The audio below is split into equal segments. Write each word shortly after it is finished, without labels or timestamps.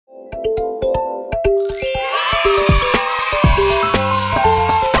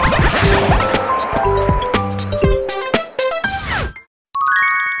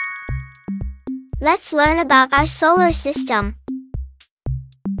let's learn about our solar system.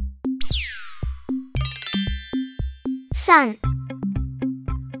 Sun.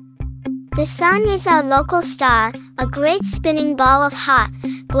 The Sun is our local star, a great spinning ball of hot,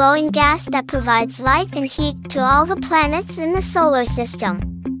 glowing gas that provides light and heat to all the planets in the solar system.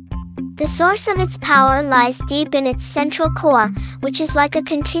 The source of its power lies deep in its central core, which is like a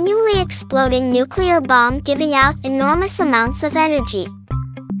continually exploding nuclear bomb giving out enormous amounts of energy.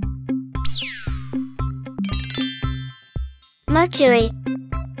 Mercury.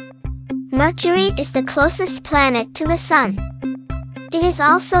 Mercury is the closest planet to the Sun. It is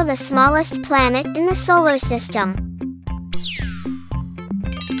also the smallest planet in the solar system.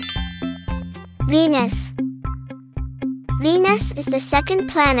 Venus. Venus is the second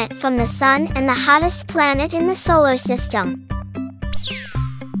planet from the Sun and the hottest planet in the solar system.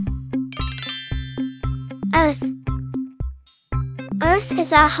 Earth. Earth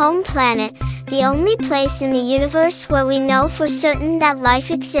is our home planet, the only place in the universe where we know for certain that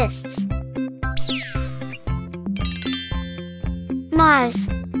life exists. Mars.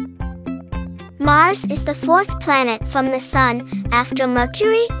 Mars is the fourth planet from the Sun, after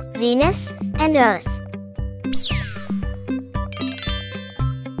Mercury, Venus, and Earth.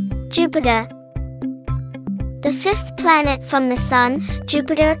 Jupiter. The fifth planet from the Sun,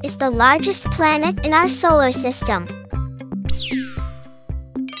 Jupiter is the largest planet in our solar system.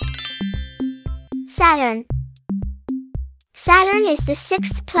 Saturn. Saturn is the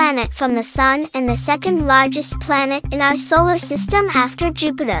sixth planet from the Sun and the second largest planet in our solar system after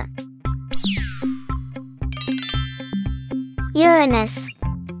Jupiter. Uranus.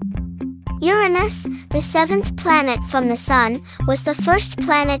 Uranus, the seventh planet from the Sun, was the first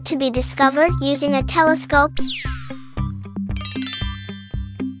planet to be discovered using a telescope.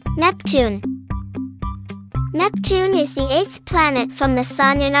 Neptune. Neptune is the eighth planet from the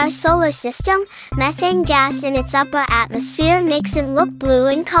Sun in our solar system. Methane gas in its upper atmosphere makes it look blue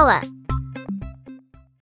in color.